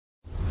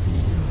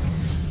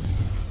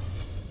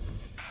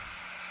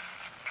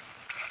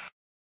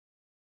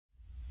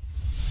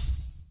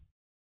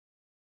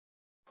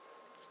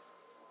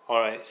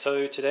Alright,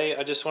 so today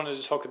I just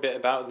wanted to talk a bit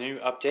about the new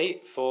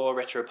update for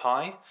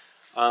RetroPie.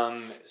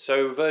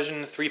 So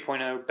version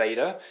 3.0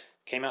 beta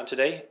came out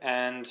today,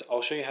 and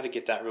I'll show you how to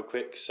get that real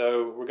quick.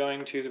 So we're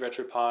going to the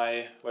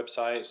RetroPie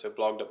website, so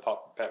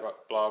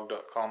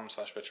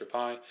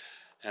blog.petrock.com/retropie,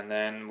 and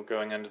then we're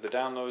going under the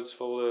downloads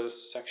folder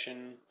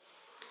section,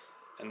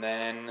 and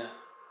then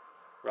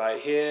right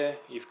here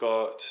you've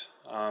got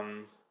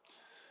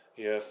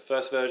your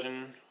first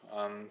version,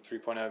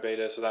 3.0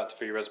 beta, so that's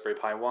for your Raspberry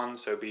Pi 1,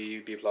 so B,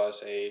 B+,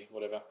 A,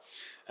 whatever,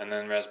 and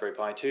then Raspberry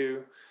Pi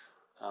 2.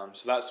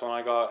 So that's the one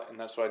I got, and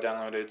that's what I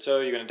downloaded.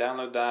 So you're going to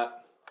download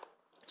that.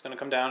 It's going to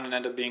come down and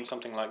end up being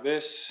something like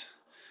this,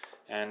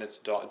 and it's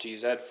a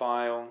 .gz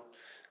file.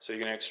 So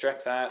you're going to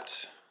extract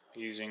that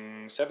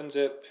using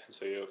 7-zip,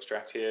 so you'll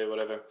extract here,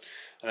 whatever.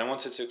 And then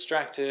once it's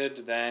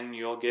extracted, then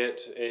you'll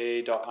get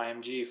a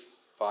 .img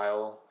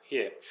file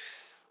here.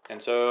 And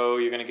so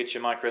you're going to get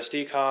your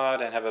microSD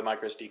card and have a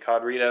microSD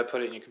card reader,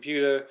 put it in your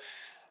computer,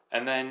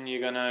 and then you're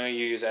going to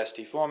use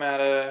SD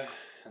formatter,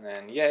 and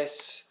then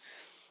yes,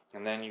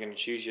 and then you're going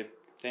to choose your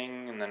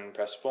thing and then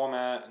press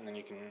format, and then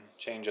you can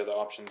change other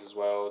options as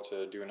well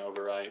to do an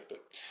overwrite.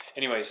 But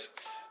anyways,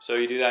 so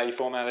you do that, you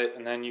format it,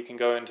 and then you can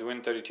go into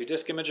Win32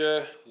 Disk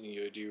Imager,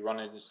 you do run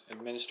as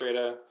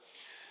administrator,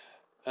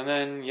 and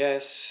then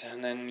yes,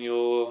 and then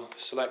you'll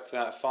select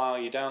that file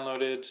you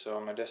downloaded. So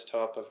on my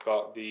desktop I've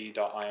got the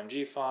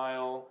 .img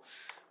file,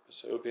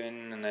 just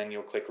open, and then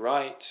you'll click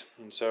write.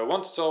 And so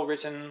once it's all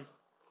written,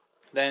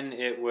 then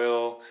it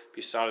will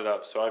be started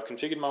up. So I've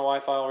configured my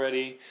Wi-Fi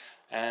already,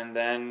 and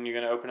then you're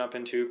going to open up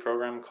into a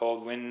program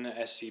called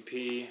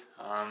WinSCP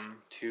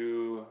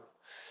to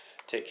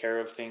take care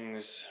of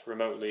things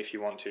remotely if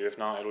you want to. If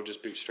not, it'll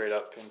just boot straight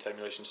up into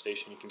Emulation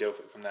Station. You can deal with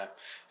it from there.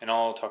 And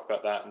I'll talk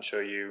about that and show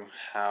you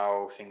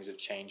how things have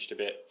changed a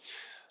bit.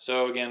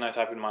 So again, I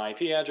type in my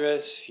IP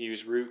address,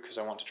 use root because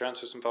I want to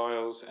transfer some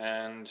files,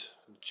 and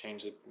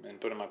change it and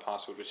put in my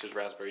password, which is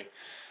Raspberry.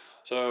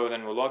 So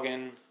then we'll log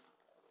in,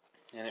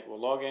 and it will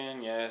log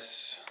in.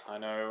 Yes, I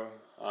know.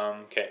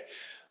 Okay,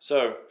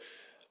 so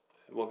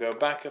we'll go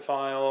back a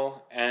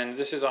file, and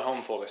this is our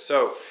home folder.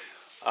 So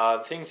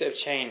things that have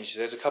changed,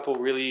 there's a couple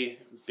really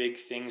big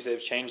things that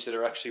have changed that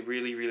are actually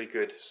really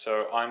good.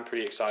 So I'm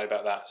pretty excited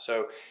about that.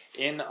 So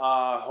in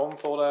our home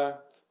folder,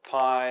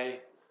 Pi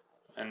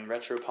and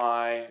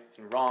RetroPie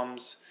and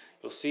ROMs,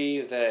 you'll see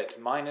that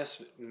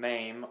minus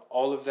MAME,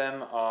 all of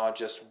them are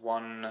just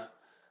one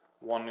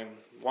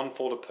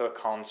folder per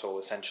console,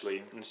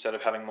 essentially, instead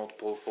of having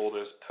multiple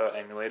folders per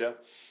emulator,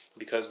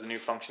 because the new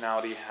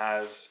functionality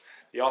has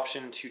the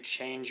option to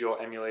change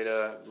your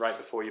emulator right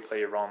before you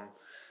play your ROM.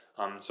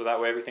 So that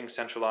way everything's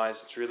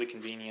centralized. It's really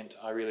convenient.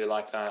 I really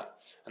like that.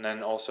 And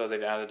then also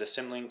they've added a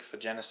symlink for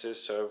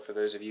Genesis. So for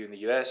those of you in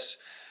the US,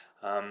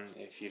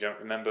 if you don't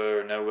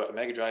remember or know what a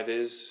Mega Drive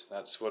is,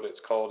 that's what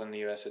it's called in the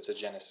US. It's a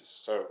Genesis.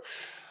 So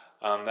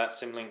that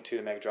symlink to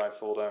the Mega Drive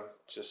folder,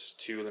 just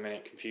to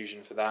eliminate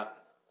confusion for that.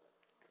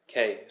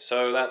 Okay,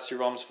 so that's your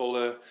ROMs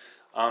folder.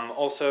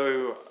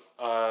 Also,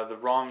 the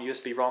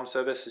USB ROM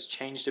service has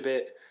changed a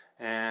bit.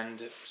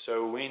 And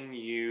so when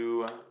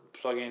you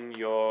plug in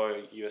your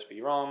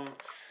USB ROM,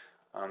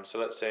 so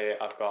let's say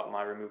I've got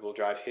my removable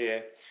drive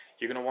here,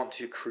 you're going to want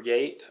to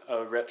create a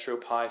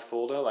RetroPie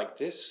folder like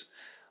this.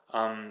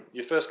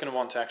 You're first going to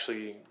want to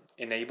actually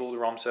enable the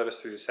ROM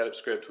service through the setup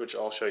script, which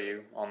I'll show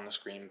you on the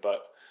screen.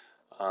 But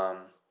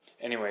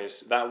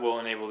anyways, that will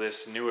enable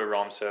this newer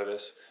ROM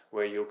service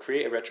where you'll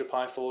create a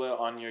RetroPie folder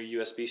on your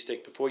USB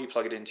stick before you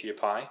plug it into your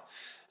Pi.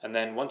 And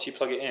then once you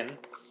plug it in,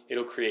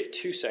 it'll create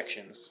two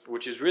sections,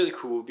 which is really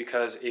cool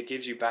because it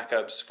gives you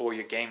backups for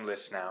your game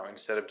list now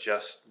instead of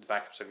just the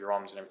backups of your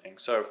ROMs and everything.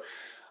 So,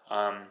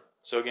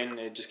 so again,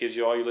 it just gives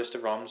you all your list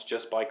of ROMs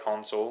just by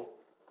console.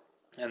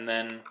 And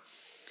then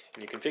in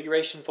your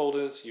configuration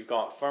folders, you've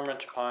got from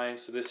RetroPie,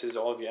 so this is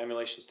all of your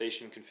emulation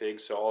station configs,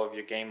 so all of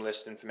your game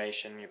list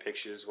information, your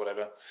pictures,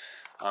 whatever.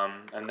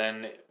 And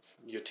then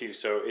your two.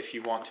 So if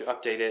you want to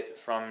update it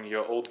from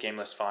your old game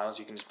list files,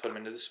 you can just put them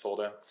into this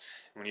folder.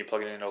 And when you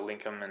plug it in, it'll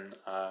link them, and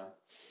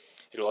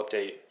it'll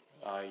update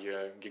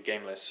your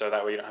game list. So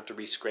that way you don't have to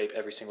re-scrape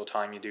every single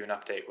time you do an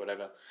update,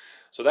 whatever.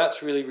 So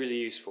that's really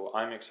useful.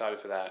 I'm excited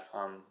for that.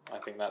 I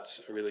think that's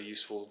a really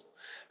useful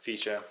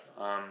feature.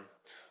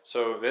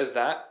 So there's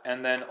that.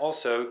 And then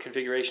also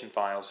configuration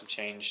files have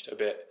changed a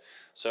bit.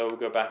 So we'll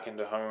go back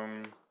into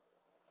home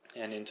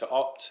and into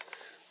opt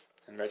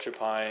and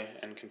RetroPie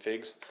and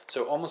configs.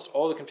 So almost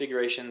all the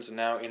configurations are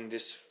now in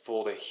this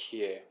folder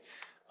here.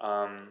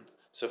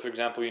 So for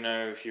example, you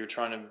know, if you were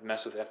trying to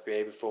mess with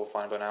FBA before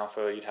Final Burn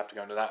Alpha, you'd have to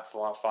go into that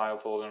file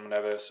folder and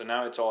whatever. So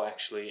now it's all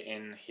actually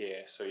in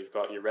here. So you've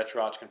got your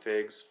RetroArch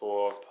configs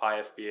for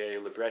Pi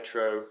FBA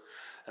libretro,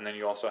 and then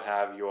you also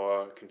have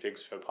your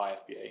configs for Pi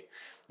FBA.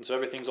 And so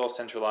everything's all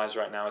centralized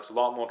right now. It's a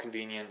lot more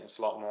convenient. It's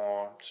a lot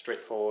more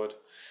straightforward.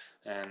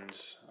 And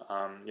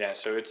yeah,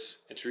 so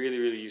it's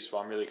really useful.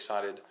 I'm really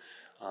excited.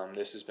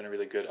 This has been a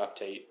really good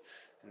update.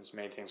 and it's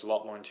made things a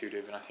lot more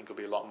intuitive, and I think it'll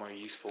be a lot more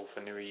useful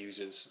for newer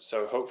users.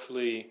 So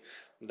hopefully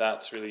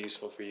that's really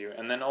useful for you.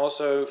 And then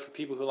also for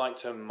people who like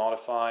to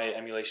modify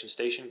emulation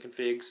station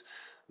configs,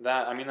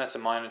 that's a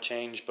minor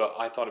change, but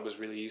I thought it was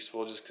really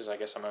useful just because I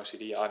guess I'm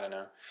OCD, I don't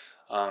know.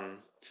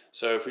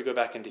 So if we go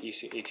back into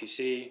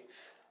etc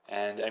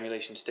and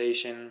emulation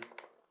station,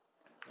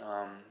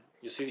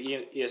 you'll see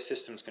the ES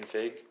systems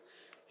config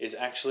is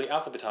actually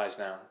alphabetized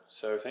now.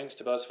 So thanks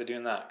to Buzz for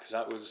doing that, because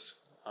that was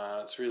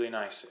it's really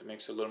nice. It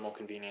makes it a little more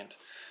convenient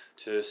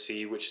to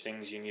see which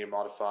things you need to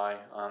modify.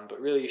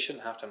 But really, you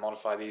shouldn't have to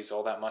modify these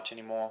all that much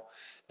anymore.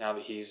 Now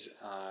that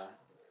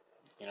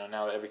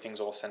now that everything's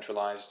all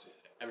centralized,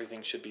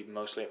 everything should be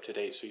mostly up to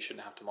date. So you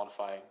shouldn't have to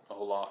modify a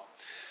whole lot.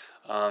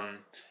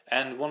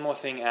 And one more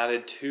thing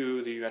added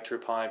to the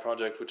RetroPie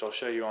project, which I'll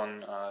show you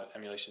on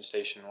Emulation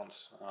Station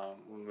once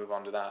we move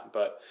on to that.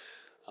 But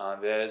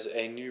there's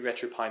a new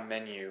RetroPie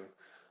menu.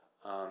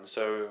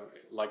 So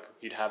like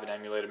you'd have an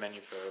emulator menu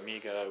for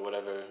Amiga or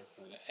whatever,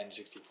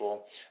 N64,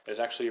 there's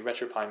actually a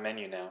RetroPie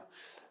menu now.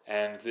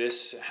 And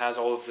this has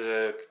all of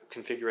the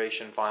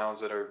configuration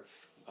files that are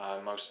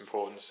most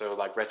important. So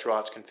like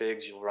RetroArch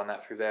configs, you'll run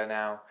that through there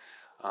now.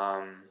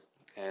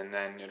 And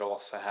then it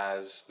also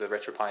has the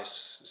RetroPie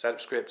setup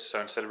scripts.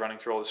 So instead of running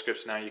through all the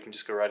scripts now, you can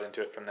just go right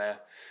into it from there,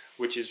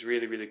 which is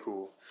really, really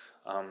cool.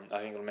 I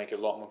think it'll make it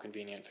a lot more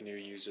convenient for new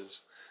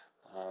users.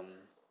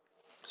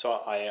 So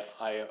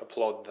I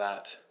applaud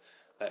that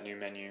new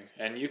menu.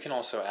 And you can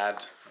also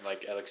add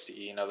like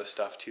LXDE and other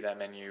stuff to that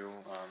menu,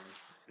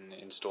 and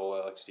install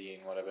LXDE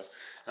and whatever.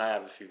 And I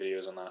have a few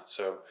videos on that.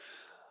 So,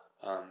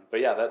 but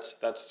yeah,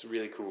 that's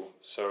really cool.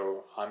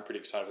 So I'm pretty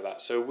excited for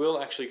that. So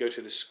we'll actually go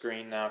to the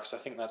screen now, because I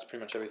think that's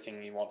pretty much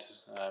everything you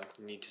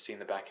need to see in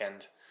the back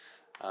end.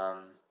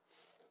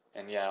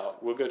 And yeah,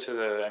 we'll go to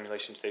the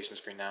emulation station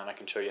screen now, and I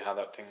can show you how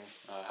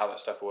that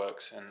stuff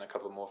works, and a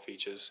couple more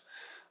features.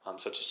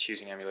 Such as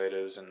choosing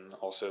emulators and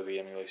also the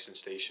emulation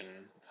station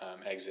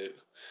exit.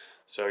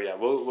 So yeah,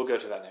 we'll go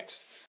to that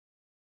next.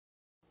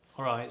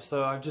 Alright,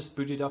 so I've just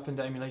booted up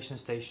into Emulation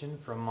Station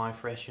from my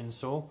fresh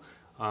install,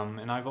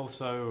 and I've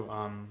also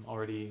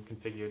already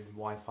configured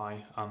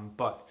Wi-Fi.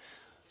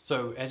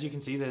 So as you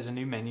can see, there's a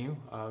new menu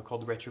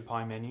called the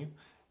RetroPie menu,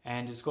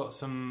 and it's got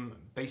some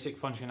basic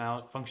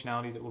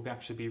functionality that will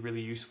actually be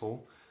really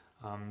useful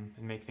and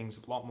make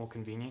things a lot more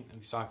convenient. At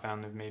least I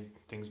found they've made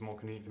things more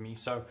convenient for me.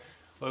 So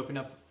open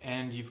up,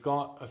 and you've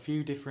got a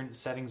few different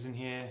settings in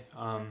here.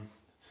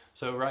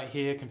 So right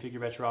here, configure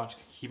RetroArch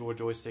keyboard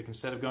joystick.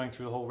 Instead of going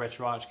through the whole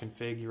RetroArch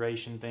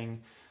configuration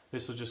thing,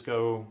 this will just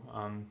go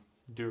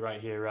do it right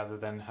here rather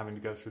than having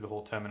to go through the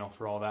whole terminal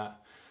for all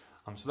that.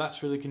 So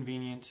that's really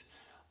convenient.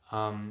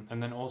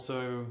 And then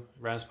also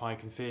Raspberry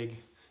config.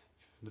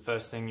 The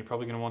first thing you're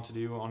probably going to want to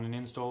do on an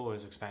install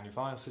is expand your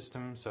file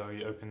system. So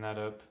you open that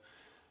up,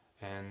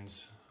 and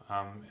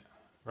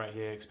right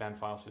here, expand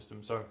file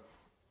system. So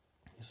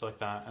just like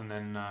that, and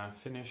then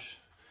finish,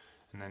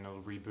 and then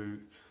it'll reboot.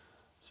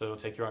 So it'll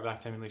take you right back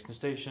to Emulation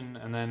Station.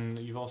 And then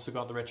you've also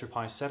got the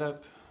RetroPie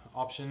setup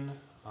option.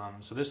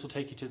 So this will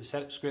take you to the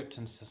setup script,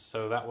 and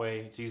so that way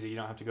it's easy. You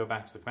don't have to go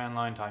back to the command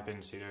line, type in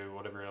sudo,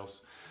 whatever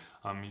else.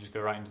 You just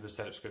go right into the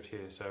setup script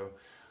here. So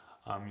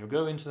you'll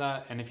go into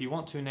that, and if you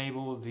want to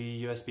enable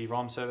the USB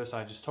ROM service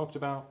I just talked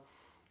about,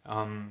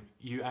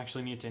 you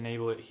actually need to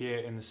enable it here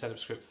in the setup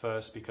script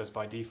first, because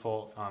by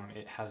default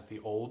it has the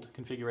old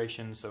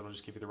configuration, so it'll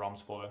just give you the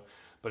ROMs folder.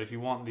 But if you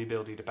want the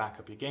ability to back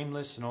up your game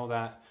lists and all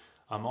that,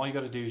 all you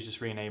got to do is just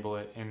re-enable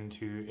it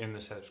in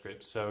the setup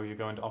script. So you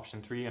go into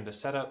option 3 under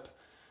setup,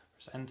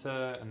 press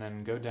enter, and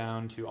then go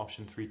down to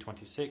option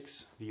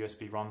 326, the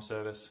USB ROM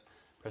service,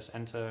 press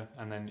enter,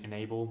 and then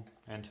enable,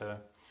 enter,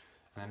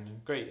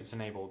 and great, it's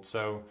enabled.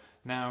 So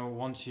now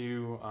once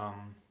you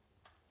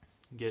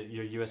get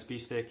your USB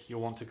stick,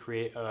 you'll want to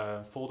create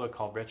a folder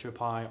called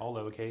RetroPie, all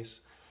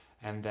lowercase,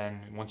 and then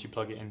once you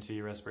plug it into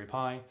your Raspberry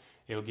Pi,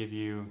 it'll give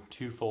you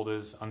 2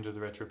 folders under the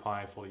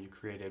RetroPie folder you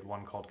created,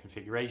 one called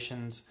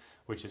configurations,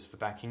 which is for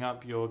backing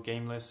up your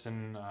game lists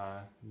and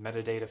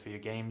metadata for your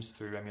games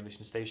through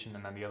Emulation Station,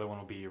 and then the other one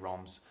will be your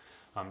ROMs,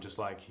 just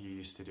like you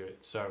used to do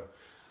it. So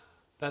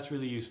that's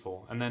really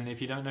useful. And then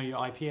if you don't know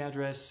your IP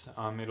address,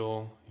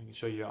 it'll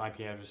show you your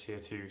IP address here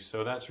too.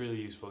 So that's really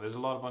useful. There's a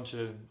lot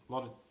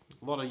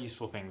of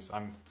useful things.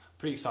 I'm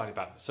pretty excited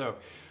about it. So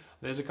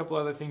there's a couple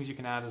other things you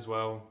can add as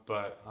well,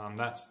 but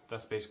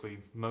that's basically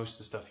most of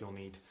the stuff you'll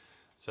need.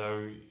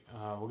 So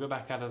we'll go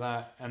back out of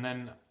that, and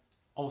then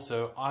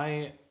also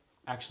I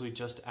actually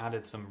just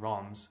added some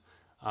ROMs,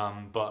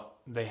 but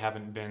they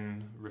haven't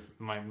been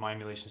my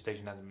emulation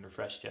station hasn't been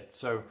refreshed yet.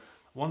 So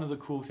one of the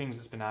cool things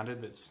that's been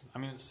added,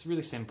 it's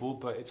really simple,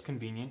 but it's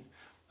convenient.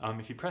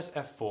 If you press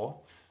F4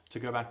 to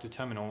go back to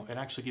terminal, it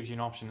actually gives you an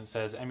option that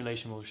says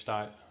emulation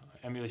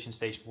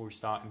station will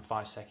restart in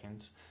 5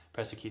 seconds.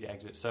 Press a key to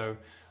exit. So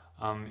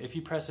if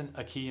you press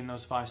a key in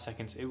those 5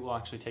 seconds, it will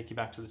actually take you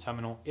back to the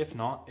terminal. If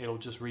not, it'll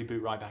just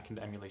reboot right back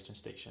into Emulation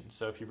Station.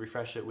 So if you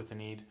refresh it with the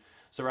need,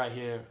 so right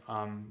here,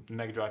 the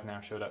Mega Drive now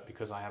showed up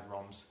because I have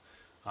ROMs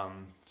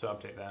to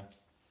update there.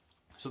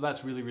 So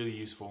that's really, really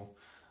useful.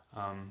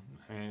 I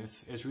mean,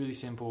 it's really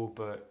simple,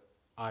 but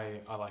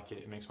I like it.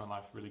 It makes my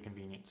life really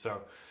convenient.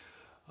 So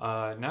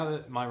now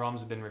that my ROMs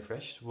have been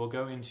refreshed, we'll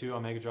go into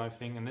our Mega Drive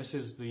thing, and this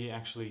is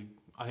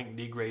I think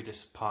the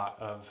greatest part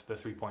of the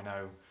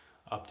 3.0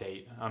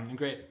 update. And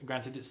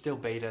granted, it's still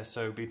beta,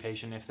 so be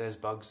patient if there's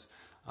bugs,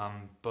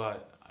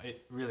 but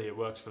it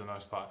works for the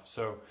most part.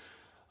 So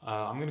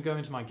I'm going to go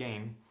into my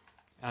game,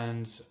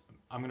 and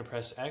I'm going to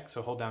press X,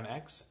 so hold down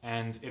X,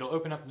 and it'll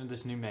open up into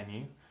this new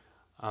menu.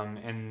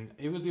 And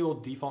it was the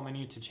old default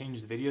menu to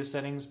change the video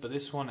settings, but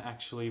this one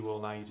actually will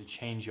allow you to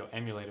change your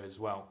emulator as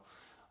well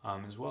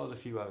as a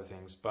few other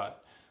things.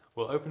 But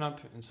we'll open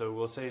up, and so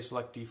we'll say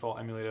select default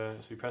emulator,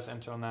 so we press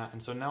enter on that,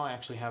 and so now I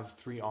actually have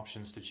 3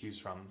 options to choose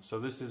from. So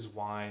this is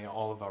why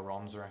all of our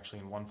ROMs are actually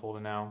in one folder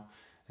now,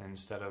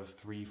 instead of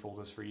 3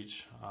 folders for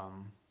each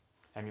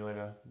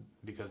emulator,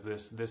 because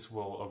this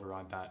will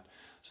override that.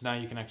 So now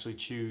you can actually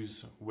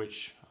choose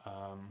which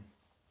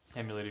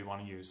emulator you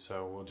want to use.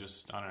 So we'll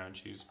just, I don't know,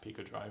 choose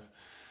Pico Drive,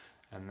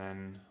 and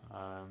then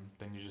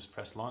you just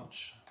press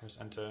launch, press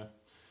enter,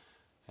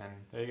 and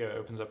there you go, it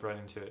opens up right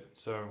into it.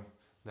 So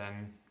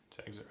then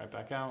to exit right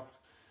back out,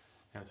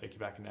 and it'll take you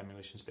back into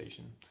Emulation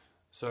Station.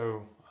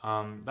 So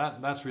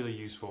that's really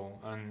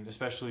useful, and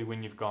especially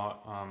when you've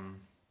got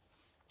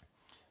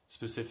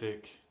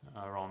specific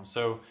ROMs.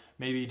 So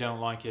maybe you don't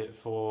like it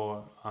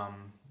for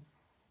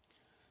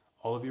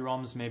all of your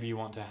ROMs. Maybe you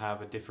want to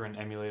have a different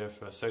emulator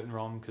for a certain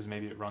ROM because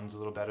maybe it runs a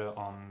little better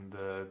on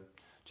the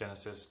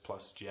Genesis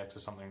plus GX or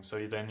something.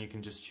 So then you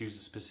can just choose a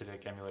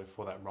specific emulator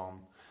for that ROM.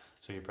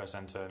 So you press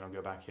enter and it'll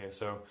go back here.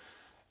 So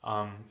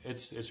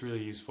it's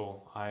really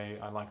useful. I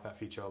like that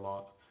feature a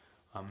lot.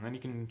 Then you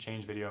can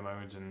change video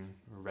modes and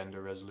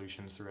render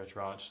resolutions through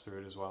RetroArch through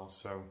it as well.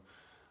 So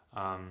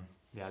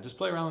yeah, just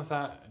play around with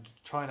that,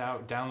 try it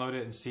out, download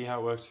it, and see how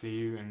it works for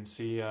you, and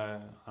see I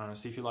don't know,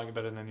 see if you like it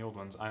better than the old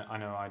ones. I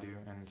know I do,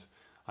 and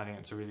I think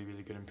it's a really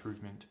good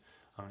improvement.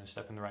 I'm going to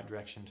step in the right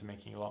direction to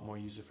making it a lot more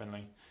user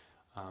friendly.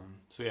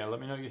 So yeah, let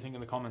me know what you think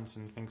in the comments,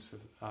 and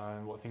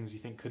what things you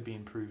think could be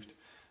improved,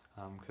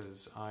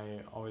 because I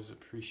always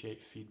appreciate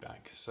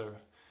feedback. So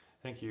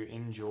thank you,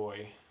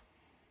 enjoy.